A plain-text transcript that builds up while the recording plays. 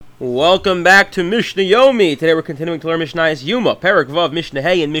Welcome back to Mishna Yomi. Today we're continuing to learn Mishnah's Yoma, Perek Vav, Mishnah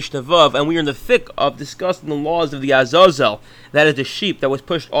Hey, and Mishnah Vav, and we are in the thick of discussing the laws of the Azazel. That is the sheep that was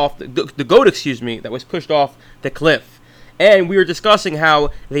pushed off, the goat, that was pushed off the cliff. And we were discussing how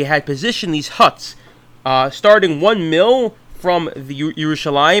they had positioned these huts, starting 1 mil from the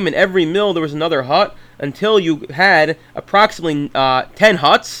Yerushalayim, and every mil there was another hut, until you had approximately 10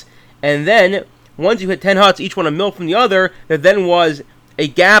 huts, and then once you had 10 huts, each one a mil from the other, there then was a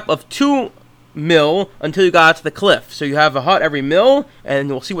gap of 2 mil until you got to the cliff. So you have a hut every mil, and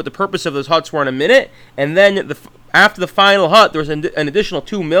we'll see what the purpose of those huts were in a minute. And then after the final hut, there's an additional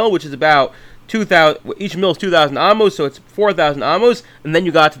 2 mil, which is about 2,000. Each mil is 2,000 amos, so it's 4,000 amos. And then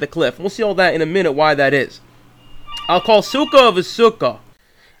you got to the cliff. We'll see all that in a minute. Why that is. I'll call sukkah of a sukkah.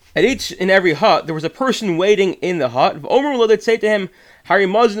 At each and every hut, there was a person waiting in the hut. Omer will say to him, Hari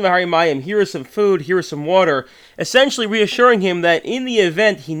Mazin v'Hari Mayim, here is some food, here is some water, essentially reassuring him that in the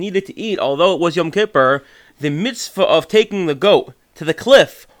event he needed to eat, although it was Yom Kippur, the mitzvah of taking the goat to the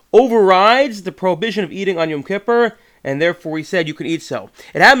cliff overrides the prohibition of eating on Yom Kippur, and therefore he said you can eat so.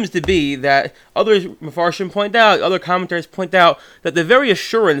 It happens to be that other Mefarshim point out, other commentators point out, that the very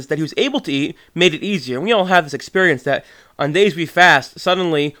assurance that he was able to eat made it easier. And we all have this experience that on days we fast,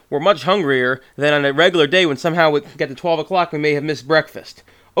 suddenly we're much hungrier than on a regular day when somehow we get to 12 o'clock we may have missed breakfast.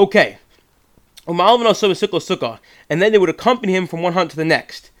 Okay. And then they would accompany him from one hut to the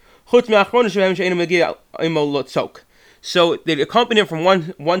next. So they'd accompany him from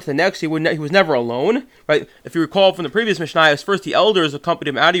one to the next. He was never alone, right? If you recall from the previous Mishnah, it was first the elders accompanied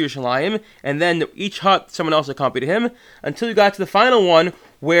him out of Yerushalayim, and then each hut, someone else accompanied him, until you got to the final one,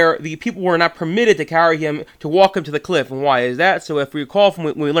 where the people were not permitted to carry him, to walk him to the cliff. And why is that? So if we recall from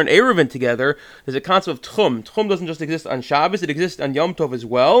when we learned Eruvin together, there's a concept of Tchum. Tchum doesn't just exist on Shabbos, it exists on Yom Tov as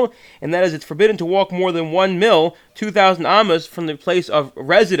well, and that is it's forbidden to walk more than 1 mil, 2,000 amos, from the place of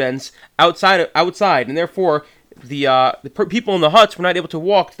residence outside, and therefore the people in the huts were not able to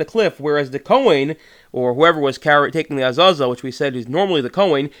walk to the cliff, whereas the Kohen, or whoever was taking the Azazel, which we said is normally the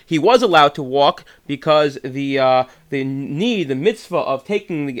Kohen, he was allowed to walk because the mitzvah of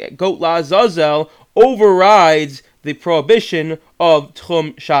taking the goat La Azazel overrides the prohibition of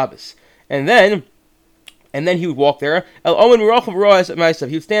Tchum Shabbos. And then he would walk there. He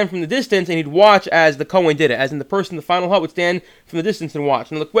would stand from the distance and he'd watch as the Kohen did it, as in the person in the final hut would stand from the distance and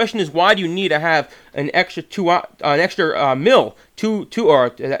watch. Now the question is, why do you need to have an extra mil,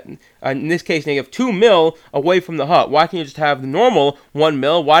 in this case, you have 2 mil away from the hut? Why can't you just have the normal 1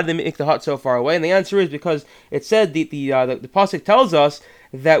 mil? Why did they make the hut so far away? And the answer is because it said the pasuk tells us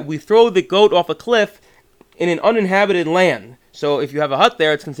that we throw the goat off a cliff in an uninhabited land. So if you have a hut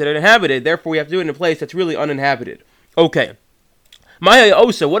there, it's considered inhabited. Therefore, we have to do it in a place that's really uninhabited. Okay. Maya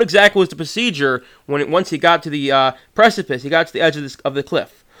Osa, what exactly was the procedure once he got to the precipice, he got to the edge of the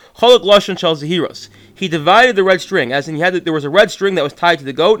cliff? Cholok Lashon Shel Zahiros. He divided the red string, as in there was a red string that was tied to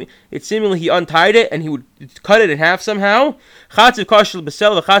the goat. He untied it, and he would cut it in half somehow. Chatziv Kashel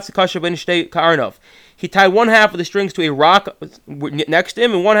Besel, Chatziv Kashel Ben Shtei Karnov. He tied one half of the strings to a rock next to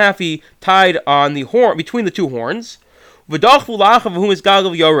him, and one half he tied on the horn, between the two horns. Then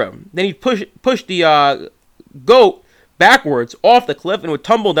he'd push the goat backwards off the cliff and would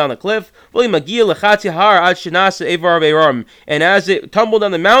tumble down the cliff. And as it tumbled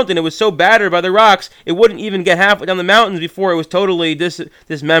down the mountain, it was so battered by the rocks, it wouldn't even get halfway down the mountains before it was totally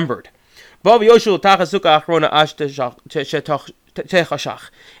dismembered. And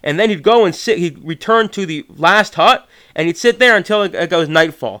then he'd go and sit. He'd return to the last hut, and he'd sit there until it was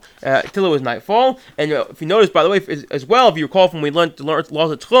nightfall. And if you notice, by the way, as well, if you recall from when we learned the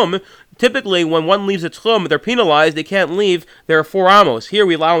laws of Tchum, typically when one leaves a Tchum, they're penalized. They can't leave. There are 4 amos. Here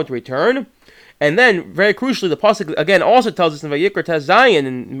we allow them to return. And then, very crucially, the pasuk again also tells us in Vayikra Tez Zayin,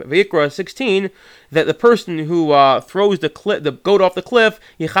 in Vayikra 16, that the person who throws the goat off the cliff,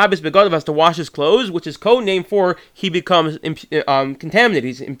 Yechabes Begadav, has to wash his clothes, which is code name for he becomes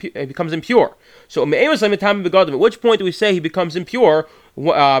contaminated, he becomes impure. So, at which point do we say he becomes impure?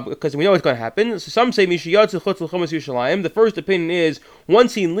 Because we know it's going to happen. So some say the first opinion is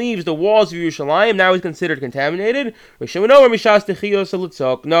once he leaves the walls of Yerushalayim, now he's considered contaminated. No,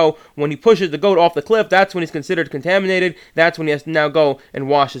 when he pushes the goat off the cliff, that's when he's considered contaminated. That's when he has to now go and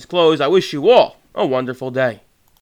wash his clothes. I wish you all a wonderful day.